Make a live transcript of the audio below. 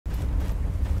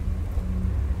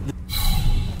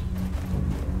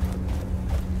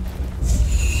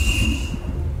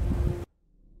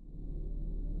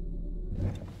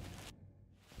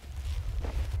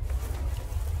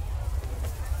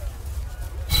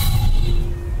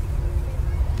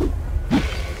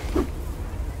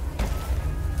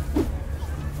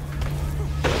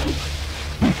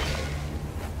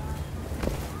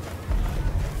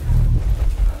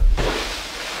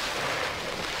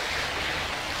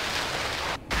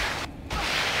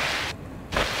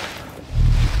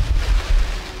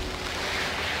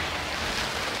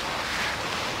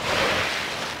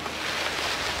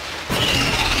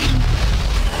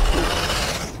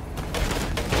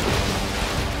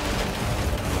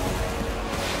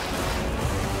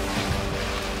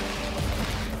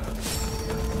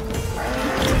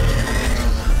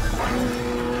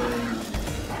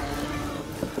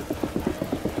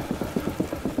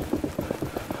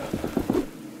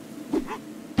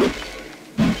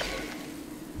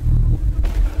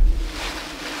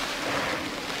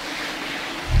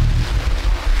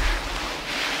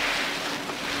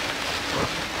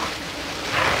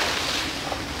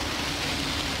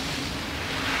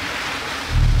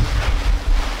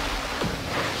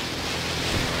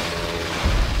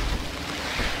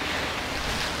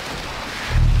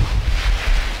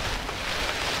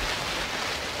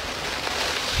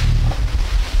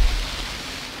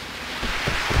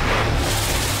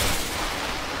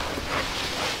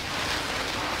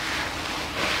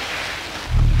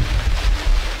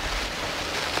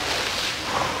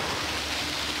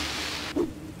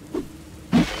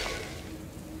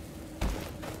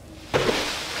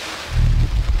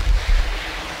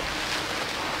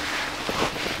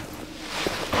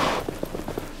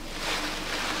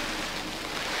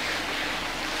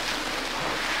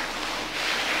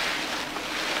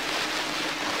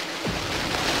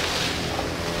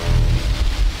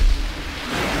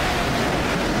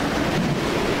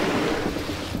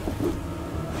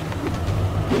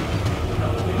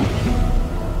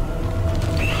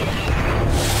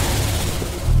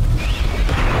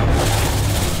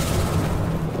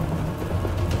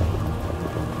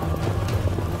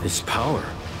This power.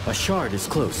 A shard is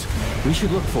close. We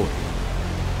should look for it.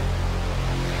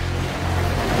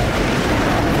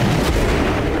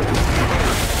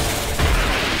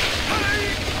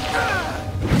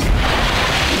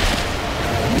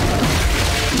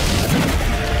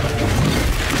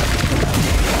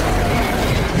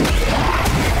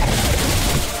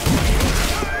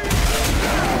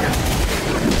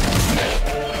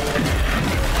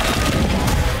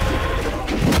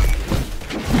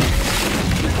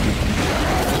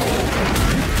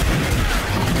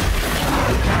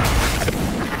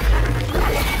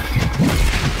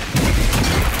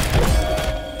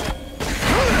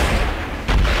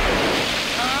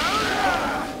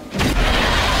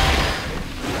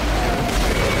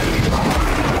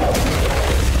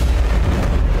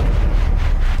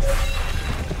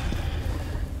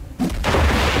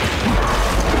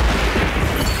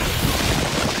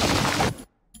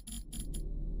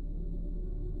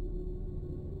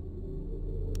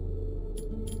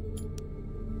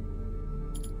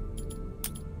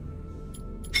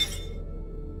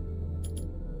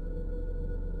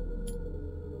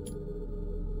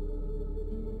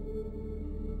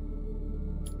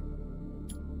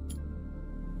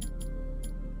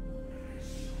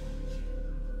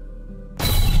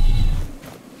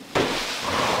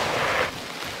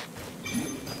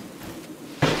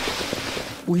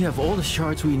 We have all the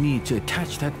shards we need to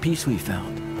attach that piece we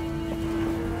found.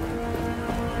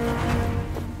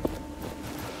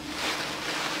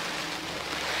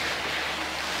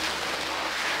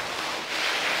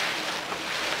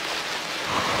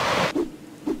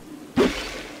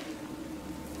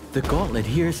 The gauntlet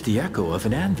hears the echo of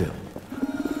an anvil.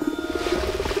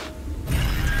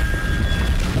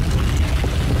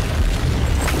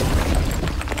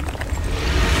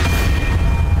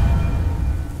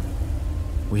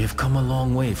 We have come a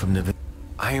long way from the...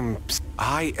 I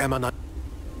am an...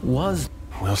 Was...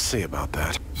 We'll see about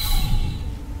that.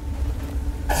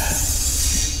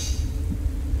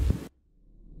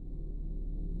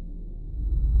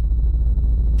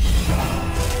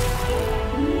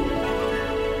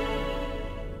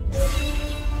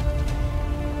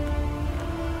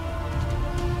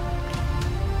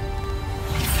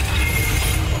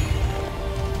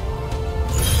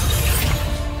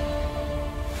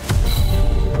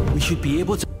 Should be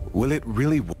able to... Will it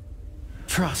really...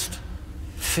 Trust.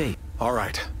 Faith. All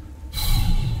right.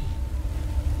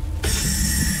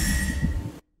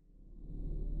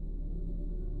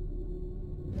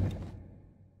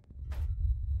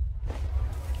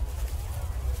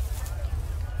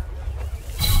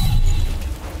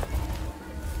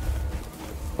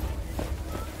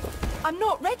 I'm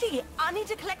not ready. I need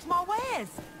to collect my wares.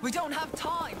 We don't have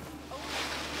time.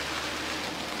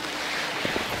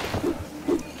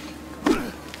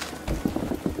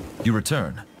 You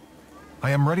return.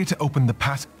 I am ready to open the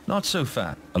pass. Not so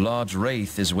fast. A large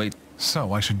wraith is wait.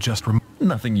 So I should just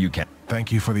Nothing you can.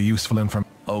 Thank you for the useful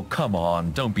information. Oh, come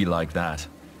on. Don't be like that.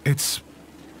 It's...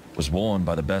 Was worn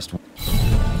by the best...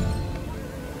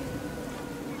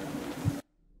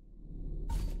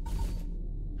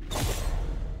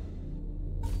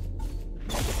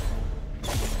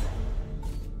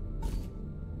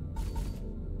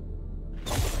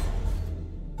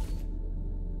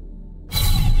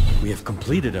 We have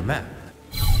completed a map.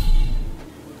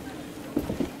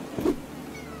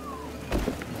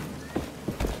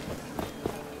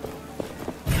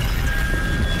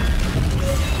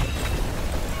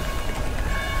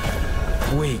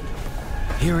 Wait.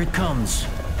 Here it comes.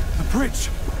 The bridge!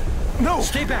 No!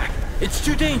 Stay back! It's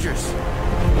too dangerous!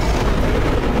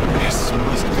 This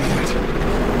must be it.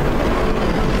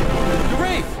 The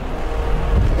Wraith!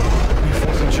 He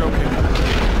wasn't joking.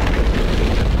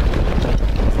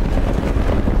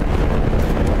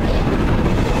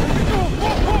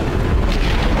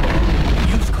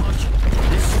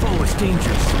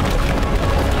 Dangerous.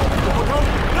 No, no,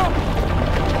 no!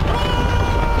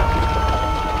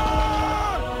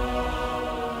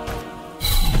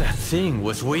 That thing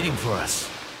was waiting for us.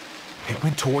 It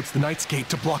went towards the Knight's Gate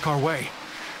to block our way.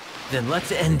 Then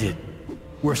let's end it.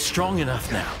 We're strong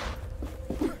enough now.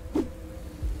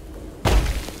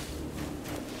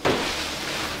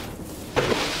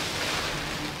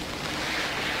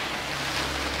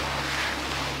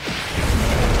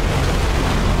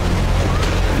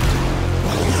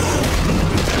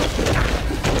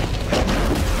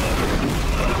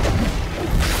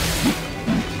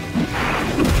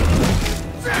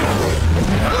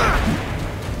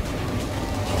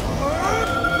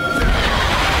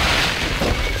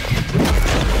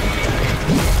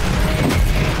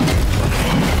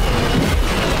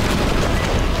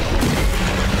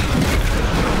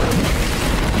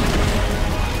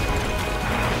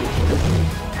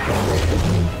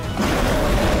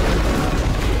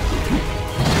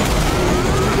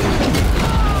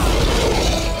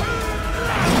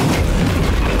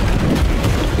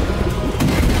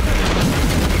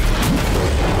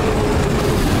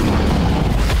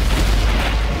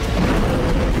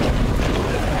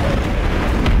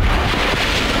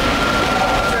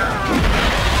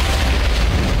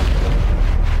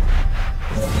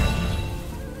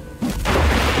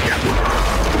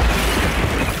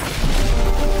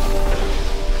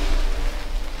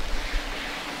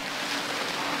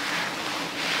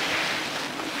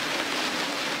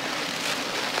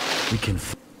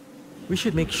 We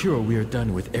should make sure we are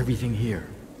done with everything here.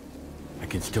 I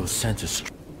can still sense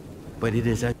but it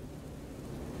is at...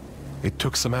 It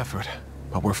took some effort,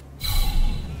 but we're...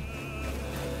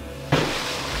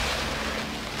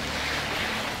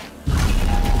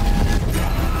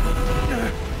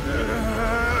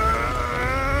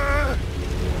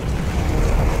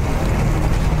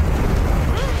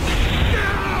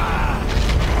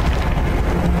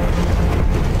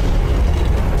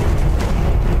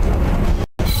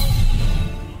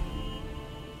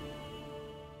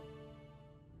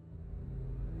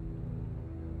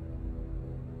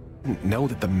 Didn't know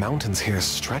that the mountains here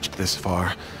stretched this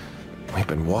far. We've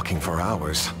been walking for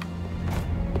hours.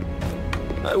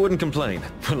 I wouldn't complain.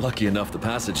 We're lucky enough the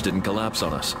passage didn't collapse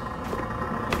on us.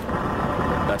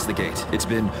 That's the gate. It's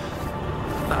been...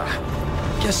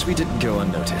 guess we didn't go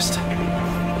unnoticed.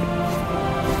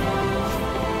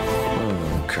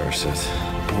 Oh, curse it.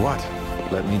 What?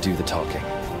 Let me do the talking.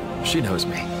 She knows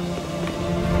me.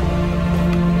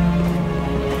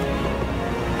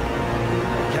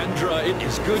 Kendra, it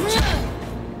is good to...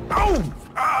 Oh!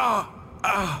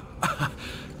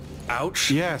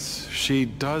 Ouch. Yes, she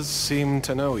does seem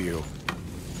to know you.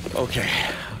 Okay,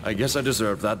 I guess I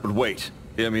deserve that, but wait.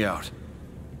 Hear me out.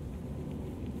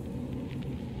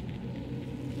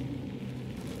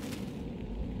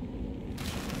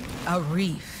 A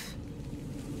reef.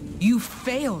 You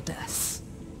failed us.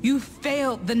 You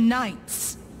failed the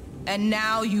knights. And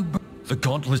now you... The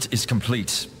gauntlet is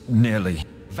complete. Nearly.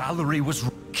 Valerie was...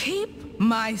 Keep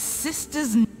my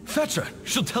sister's... Fetch her!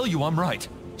 She'll tell you I'm right.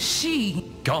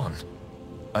 She... Gone.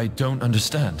 I don't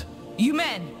understand. You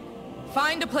men,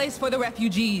 find a place for the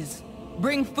refugees.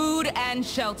 Bring food and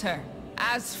shelter.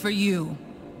 As for you,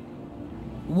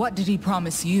 what did he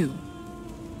promise you?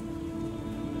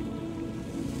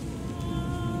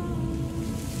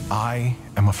 I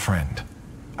am a friend.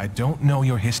 I don't know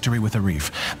your history with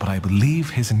Arif, but I believe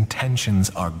his intentions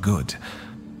are good.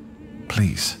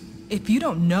 Please. If you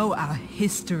don't know our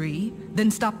history,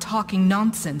 then stop talking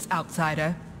nonsense,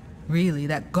 outsider. Really,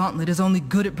 that gauntlet is only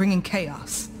good at bringing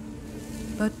chaos.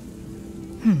 But,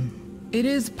 it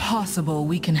is possible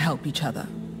we can help each other.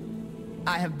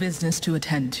 I have business to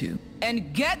attend to.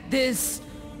 And get this!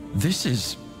 This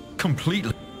is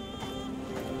completely...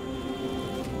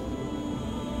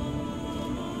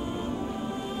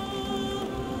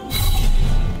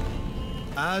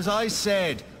 As I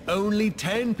said, only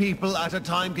 10 people at a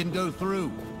time can go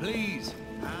through. Please,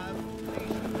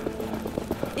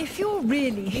 If you're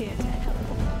really here to help...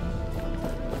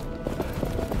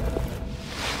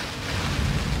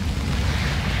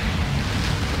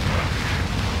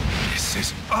 This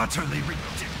is utterly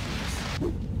ridiculous.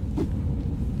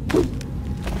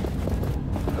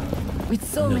 With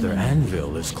so Another many...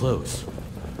 anvil is close.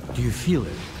 Do you feel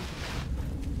it?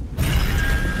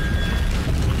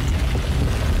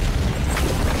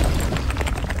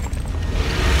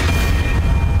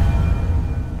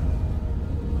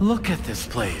 Look at this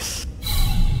place.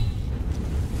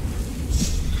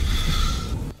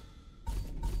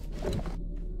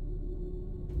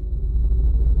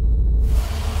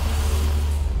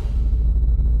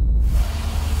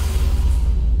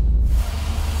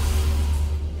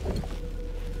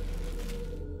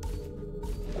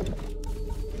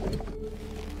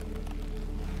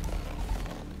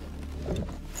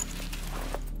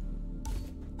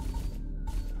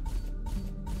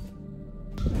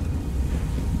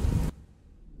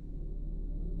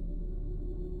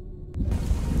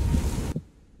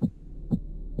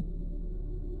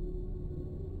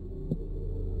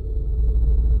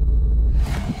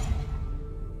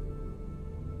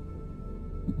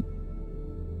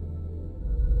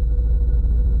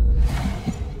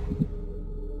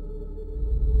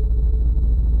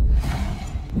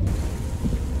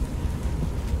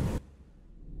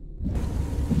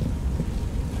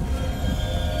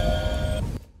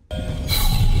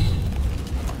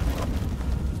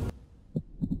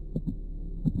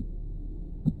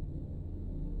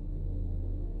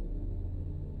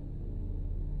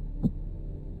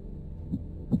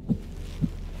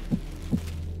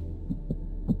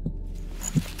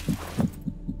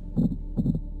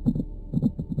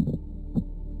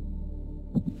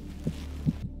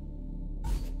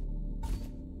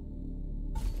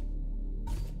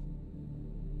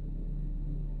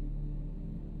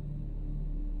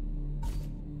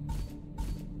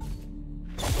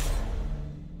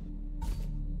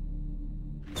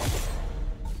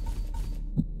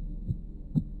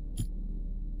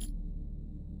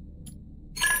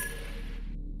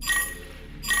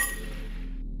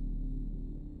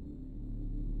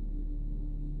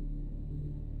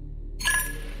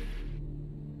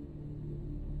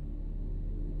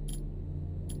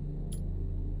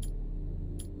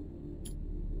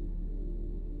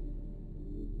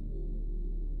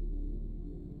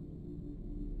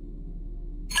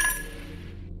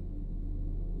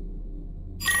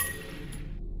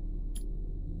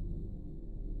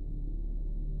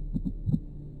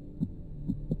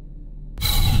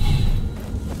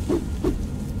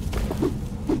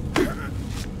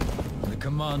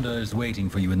 commander is waiting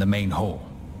for you in the main hall.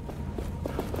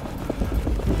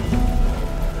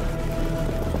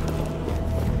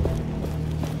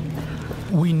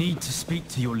 We need to speak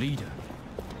to your leader.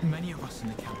 Many of us in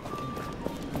the camp.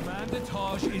 Commander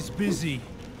Taj is busy.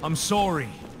 I'm sorry.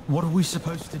 What are we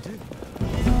supposed to do?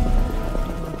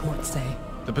 Reports say.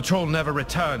 The patrol never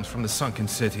returned from the sunken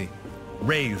city.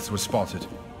 Wraiths were spotted.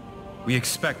 We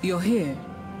expect... You're here.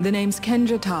 The name's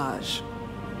Kendra Taj.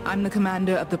 I'm the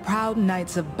commander of the Proud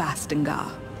Knights of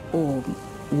Bastingar, or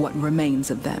what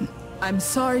remains of them. I'm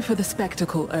sorry for the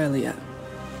spectacle earlier.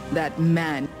 That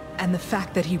man, and the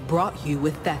fact that he brought you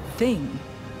with that thing.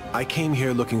 I came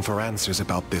here looking for answers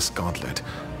about this gauntlet.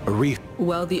 A reef...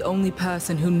 Well, the only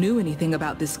person who knew anything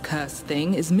about this cursed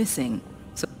thing is missing.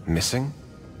 So Missing?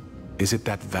 Is it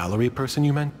that Valerie person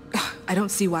you meant? I don't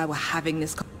see why we're having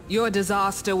this. You're a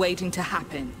disaster waiting to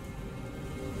happen.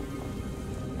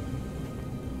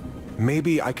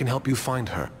 Maybe I can help you find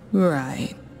her.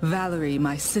 Right. Valerie,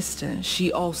 my sister,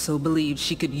 she also believed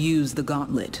she could use the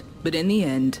gauntlet. But in the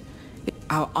end,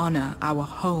 our honor, our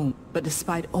home. But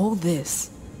despite all this...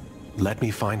 Let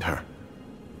me find her.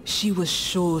 She was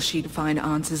sure she'd find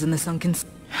answers in the sunken...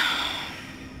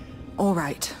 All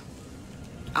right.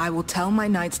 I will tell my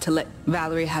knights to let...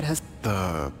 Valerie had her...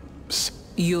 The...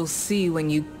 You'll see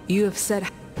when you have said...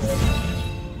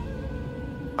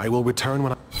 I will return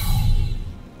when I...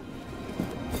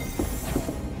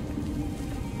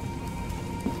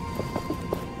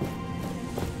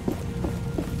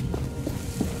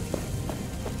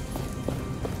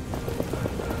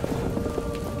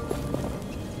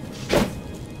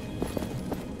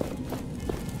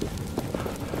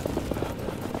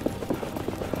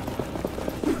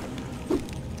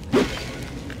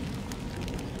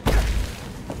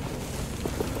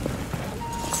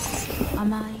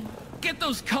 Get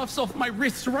those cuffs off my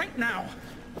wrists right now!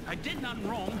 I did nothing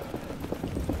wrong.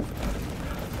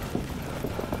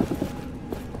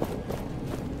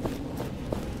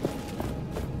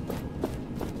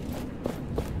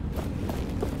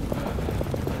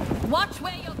 Watch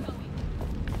where you're going.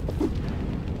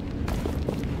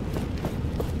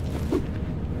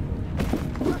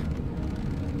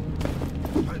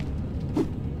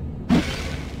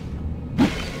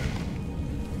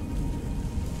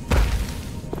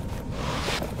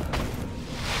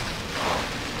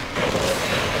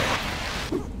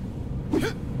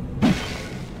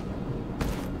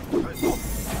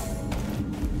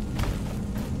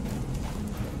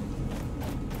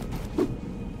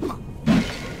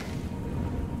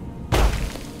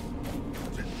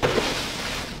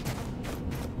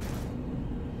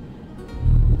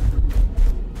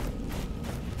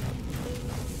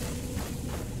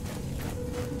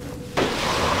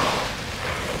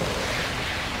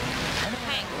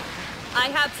 I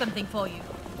have something for you.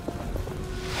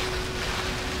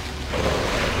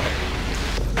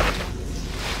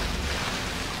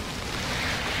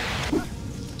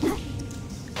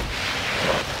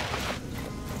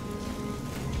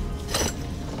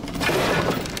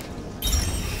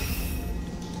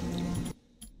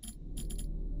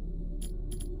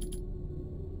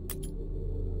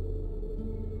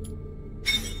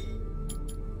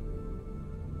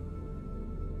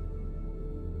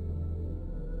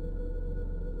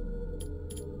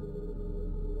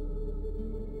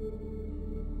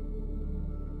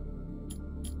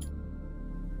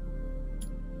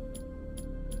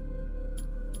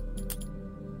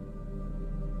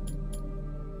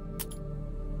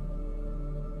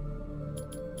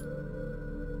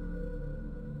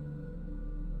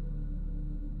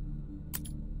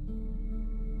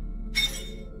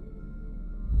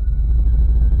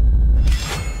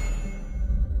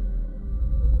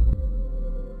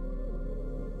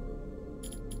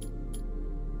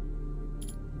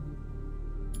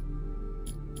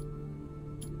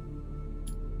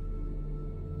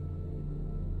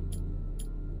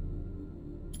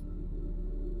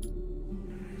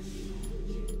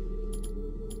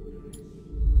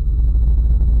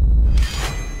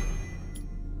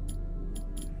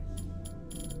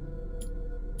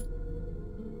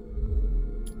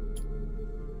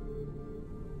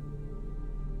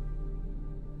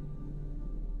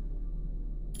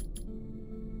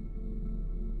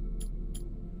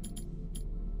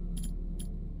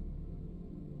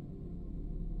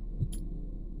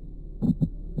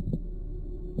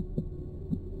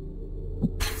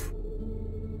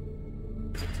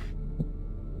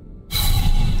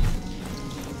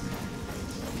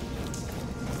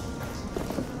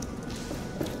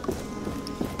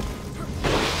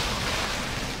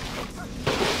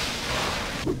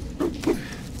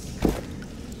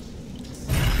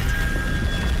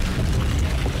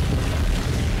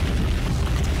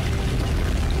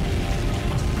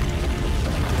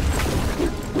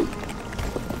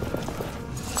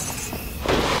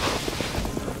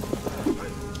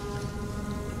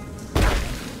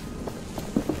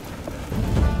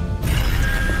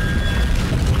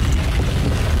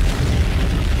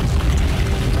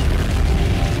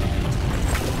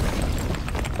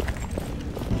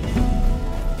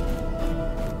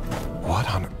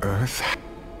 earth?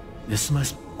 This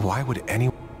must... Why would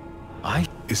anyone...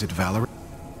 Is it Valerie?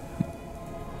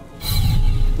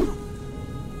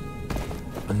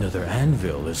 Another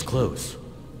anvil is close.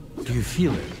 Do you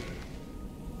feel it?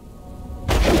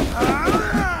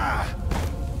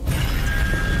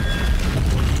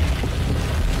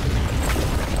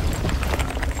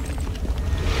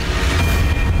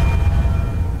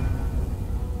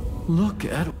 Look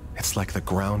at... It's like the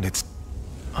ground it's...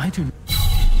 I do...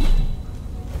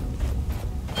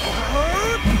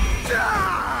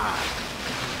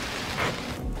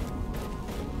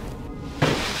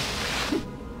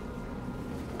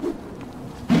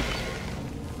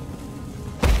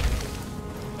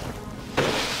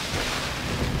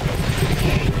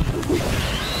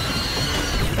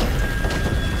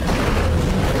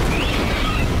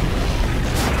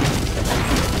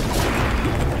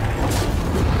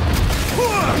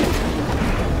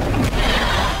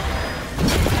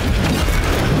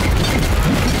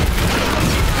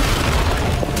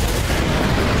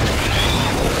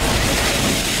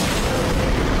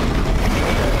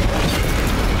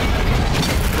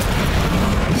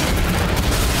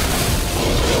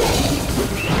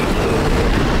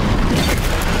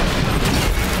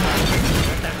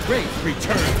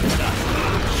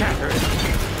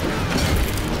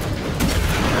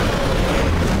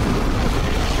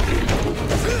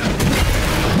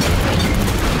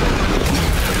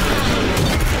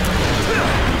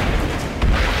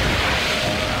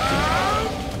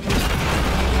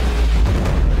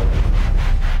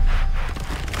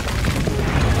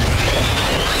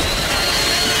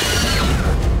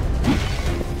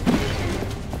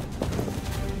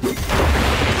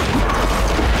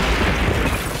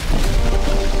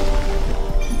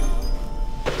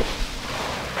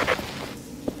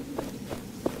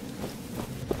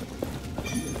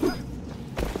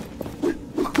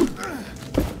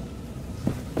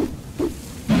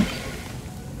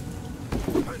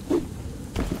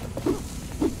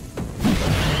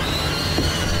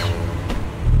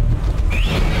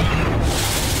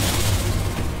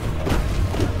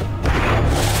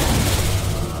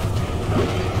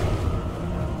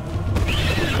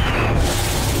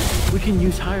 We can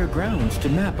use higher grounds to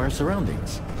map our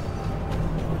surroundings.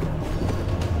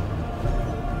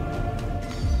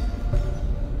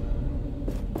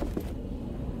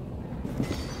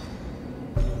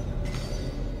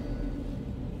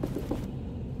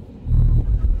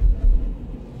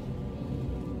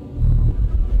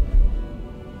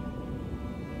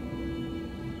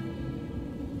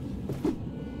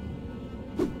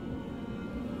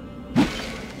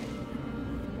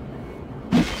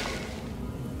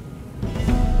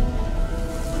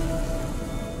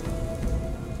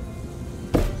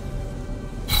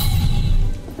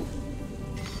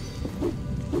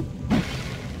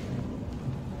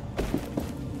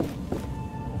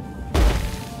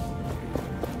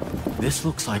 This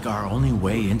looks like our only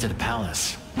way into the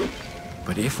palace.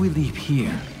 But if we leave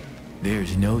here,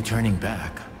 there's no turning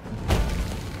back.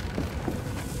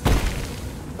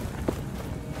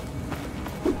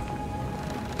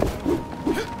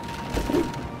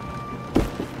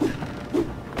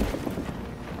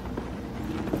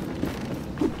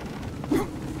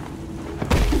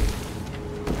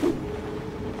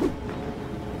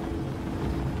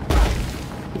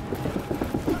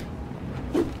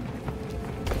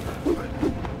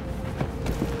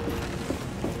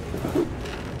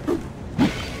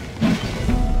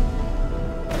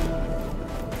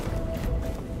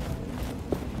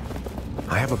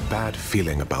 I have a bad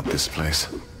feeling about this place.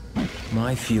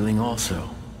 My feeling also.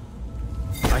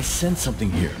 I sense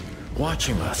something here,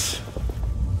 watching us.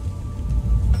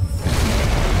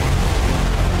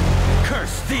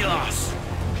 Curse Thelos!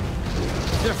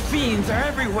 Their fiends are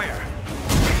everywhere!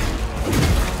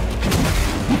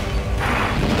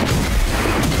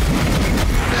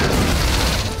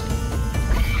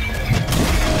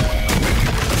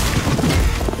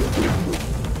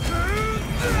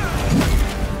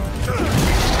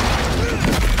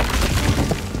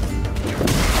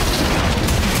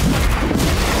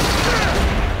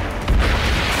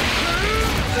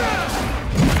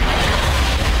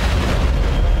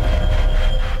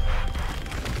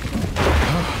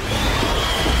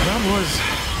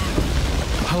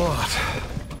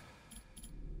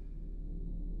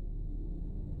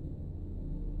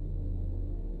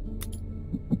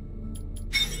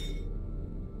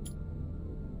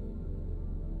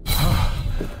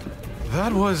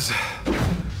 That was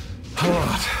a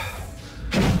lot.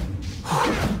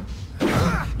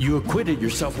 You acquitted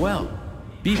yourself well.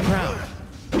 Be proud.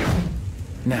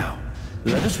 Now,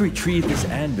 let us retrieve this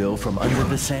anvil from under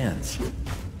the sands.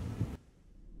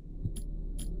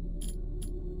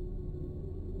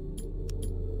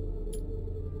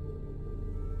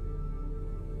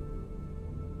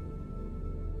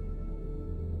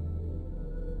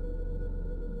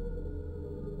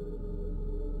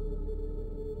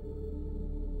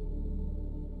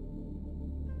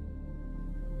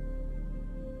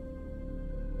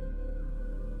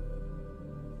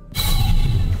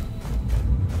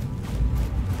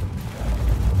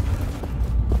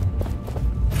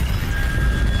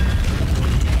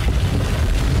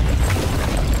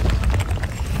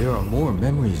 are more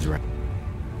memories, right?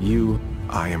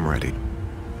 I am ready.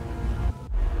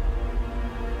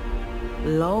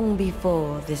 Long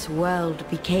before this world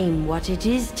became what it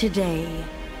is today,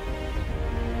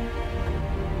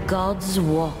 gods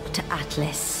walked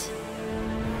Atlas.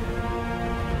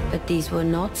 But these were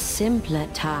not simpler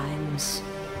times,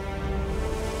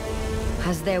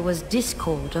 as there was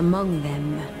discord among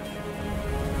them.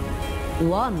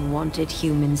 One wanted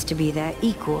humans to be their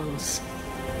equals,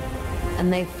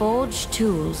 and they forged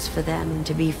tools for them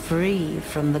to be free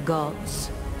from the gods.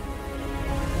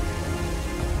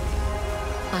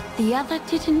 But the other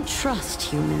didn't trust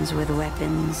humans with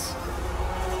weapons.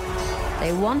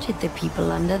 They wanted the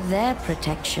people under their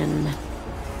protection,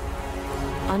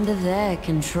 under their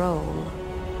control.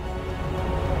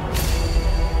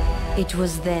 It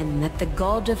was then that the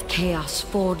god of chaos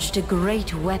forged a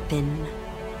great weapon.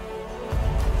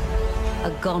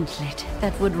 A gauntlet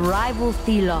that would rival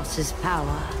Thelos'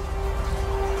 power.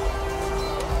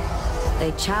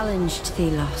 They challenged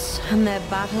Thelos, and their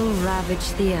battle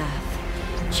ravaged the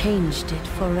earth, changed it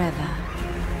forever.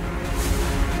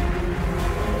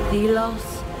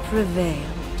 Thelos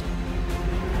prevailed.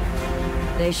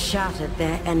 They shattered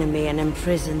their enemy and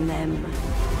imprisoned them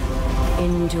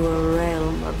into a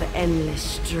realm of endless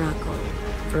struggle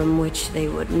from which they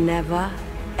would never,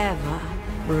 ever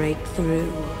break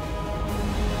through.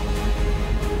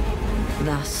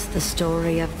 Thus, the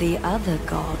story of the other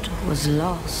god was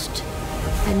lost,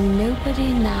 and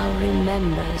nobody now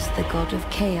remembers the god of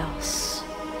chaos,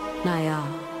 Naya.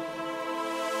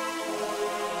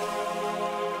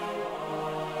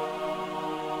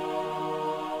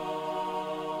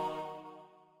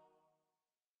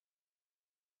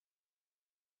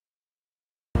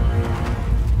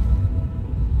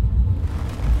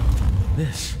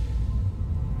 This.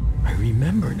 I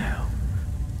remember now.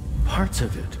 Parts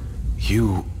of it.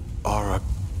 You are a...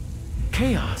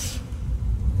 Chaos?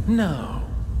 No.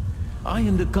 I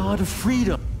am the god of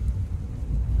freedom.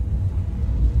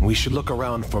 We should look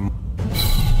around for...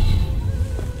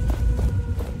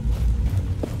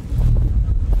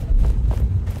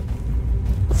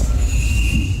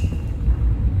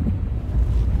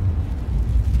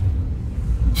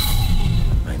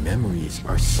 My memories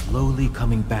are slowly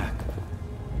coming back.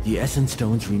 The Essence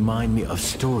Stones remind me of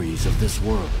stories of this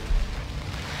world.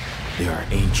 They are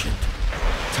ancient,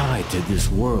 tied to this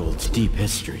world's deep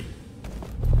history.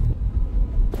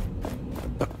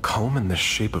 A comb in the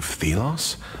shape of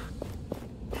Thelos?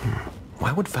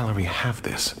 Why would Valerie have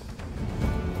this?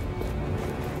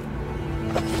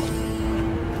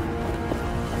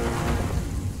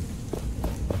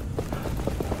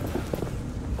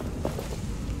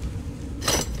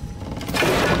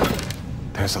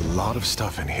 There's a lot of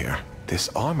stuff in here. This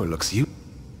armor looks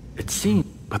It seems...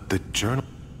 But the journal...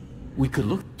 We could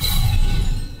look...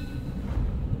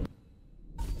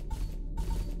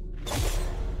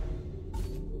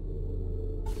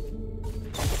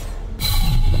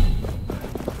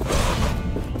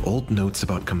 Old notes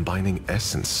about combining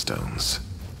essence stones.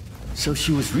 So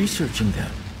she was researching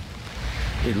them.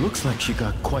 It looks like she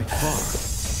got quite far.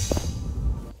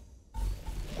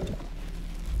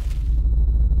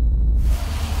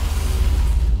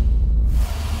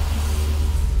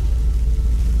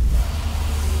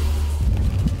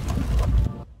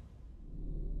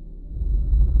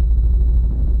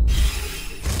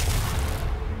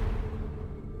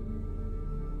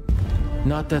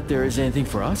 Not that there is anything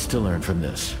for us to learn from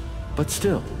this, but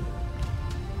still.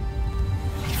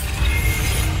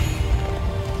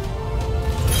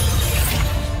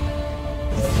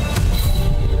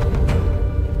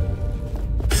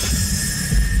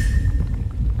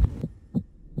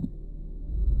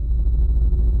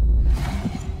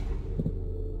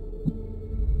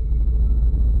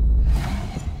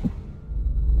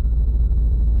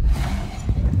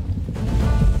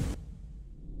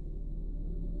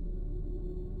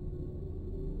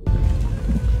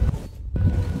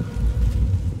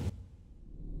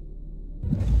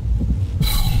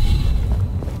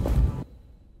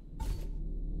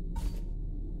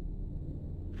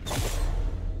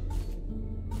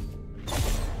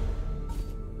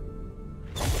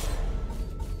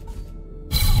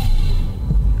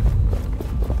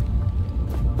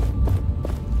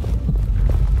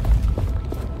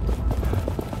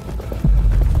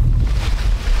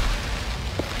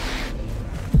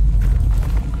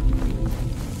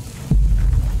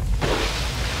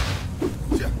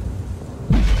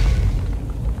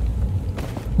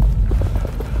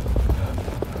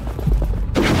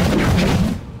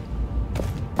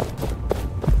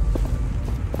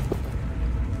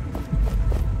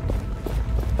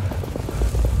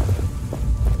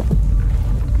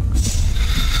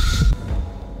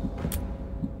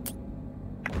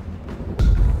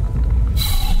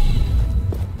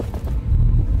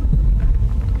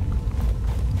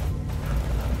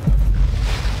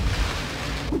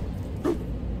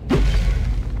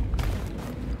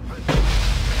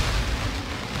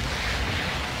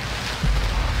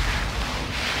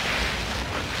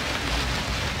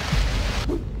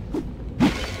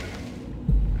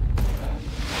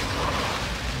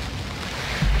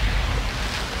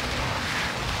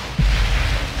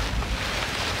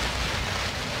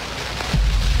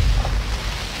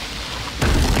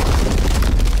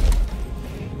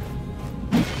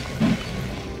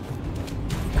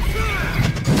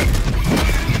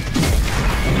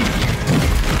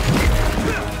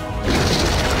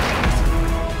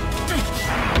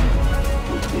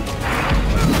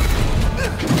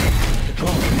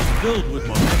 filled with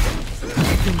momentum.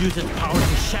 We can use its power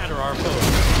to shatter our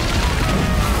foes.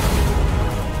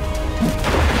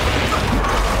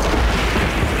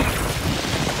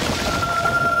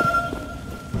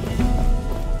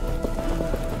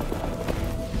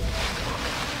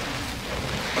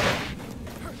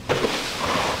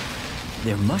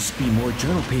 There must be more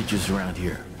journal pages around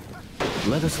here.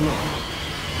 Let us look.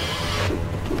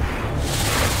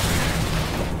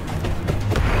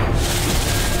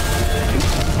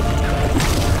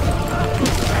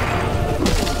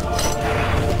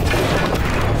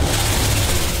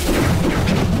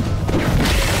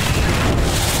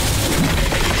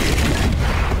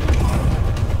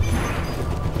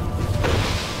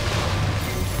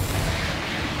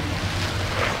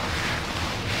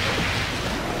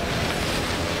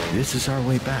 This is our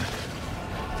way back.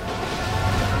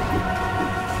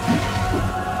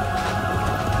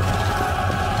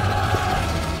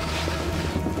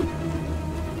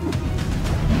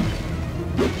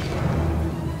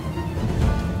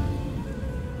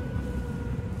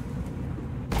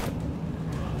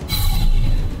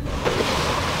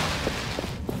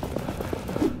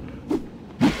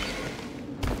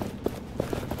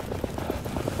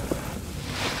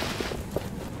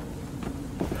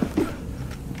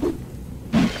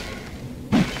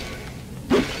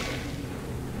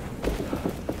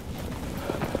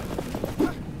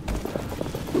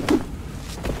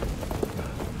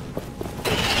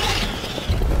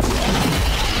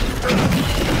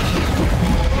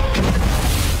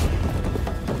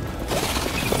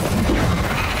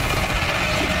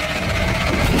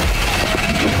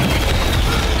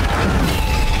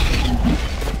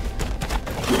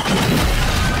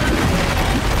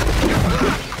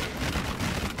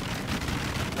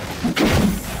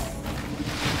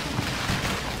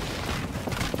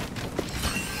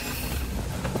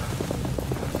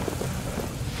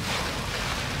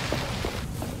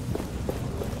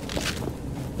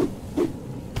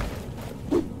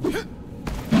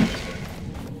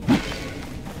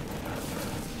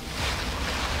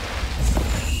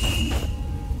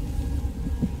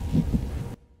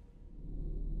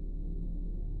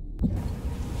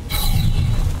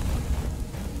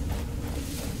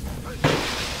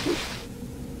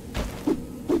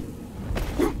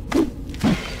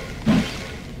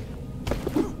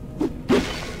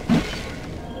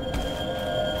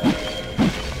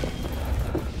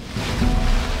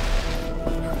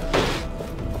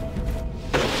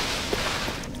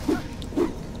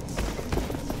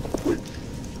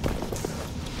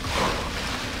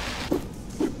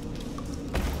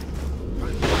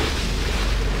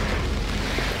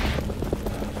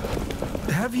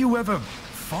 Have you ever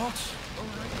fought?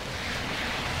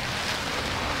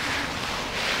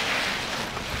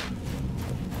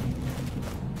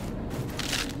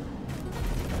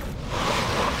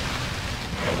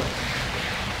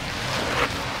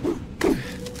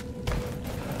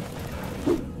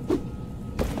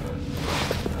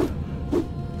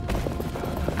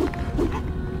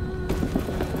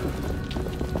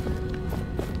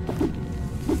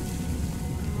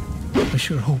 I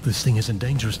sure hope this thing isn't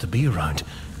dangerous to be around.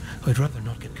 I'd rather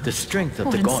not get caught. The strength of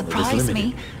the Wouldn't gauntlet is surprise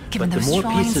limited, me, given but the those more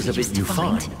shrines pieces we of it used you to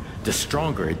find. find, the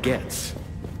stronger it gets.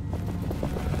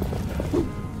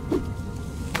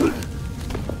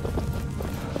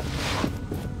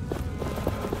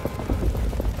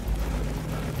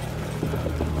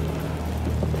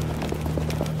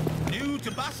 New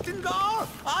to Bastingar?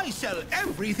 I sell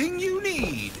everything you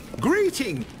need.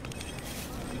 Greeting.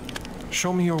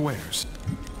 Show me your wares.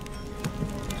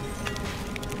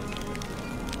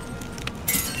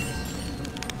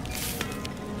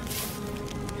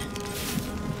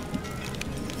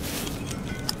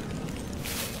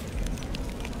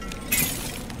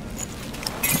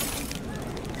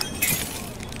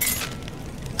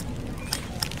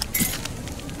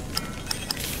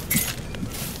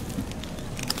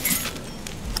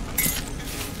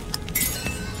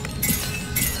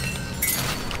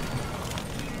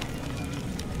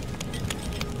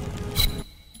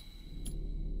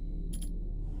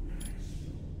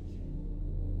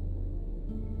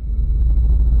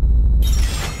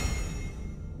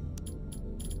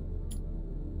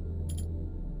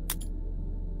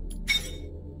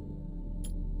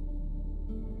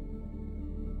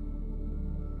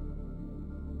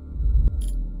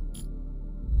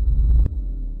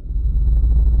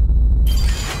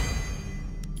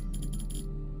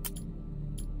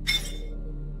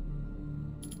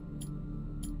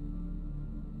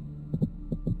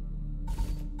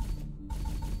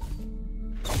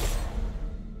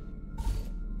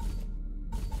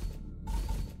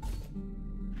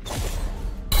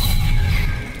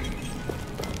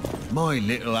 My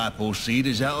little apple seed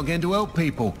is out again to help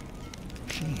people.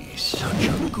 She's such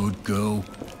a good girl.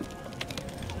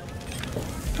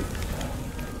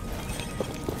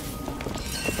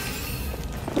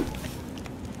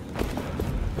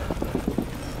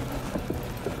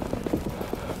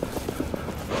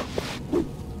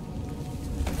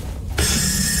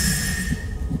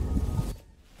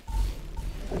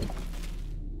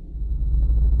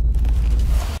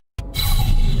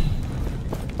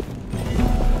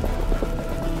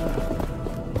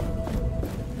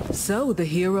 So the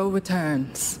hero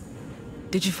returns.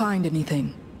 Did you find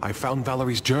anything? I found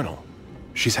Valerie's journal.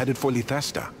 She's headed for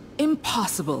Lithesta.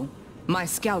 Impossible. My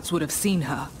scouts would have seen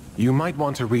her. You might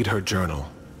want to read her journal.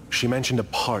 She mentioned a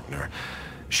partner.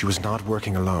 She was not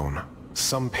working alone.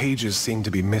 Some pages seem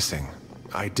to be missing.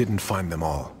 I didn't find them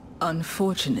all.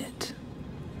 Unfortunate.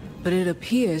 But it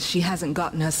appears she hasn't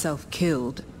gotten herself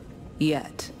killed.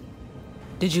 Yet.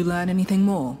 Did you learn anything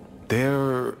more?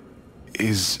 There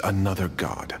is another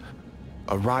god.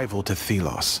 A rival to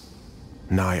Thelos.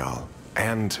 Niall.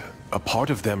 And a part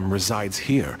of them resides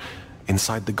here,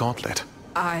 inside the gauntlet.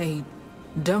 I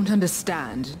don't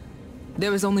understand.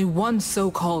 There is only one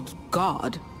so-called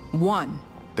god. One.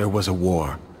 There was a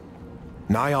war.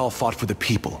 Niall fought for the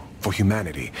people, for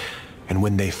humanity. And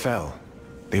when they fell,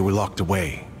 they were locked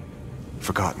away.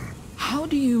 Forgotten. How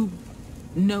do you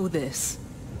know this?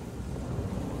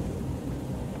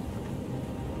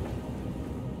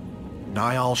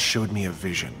 Niall showed me a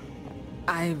vision.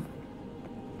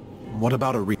 What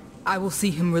about a I will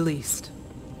see him released.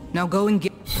 Now go and get...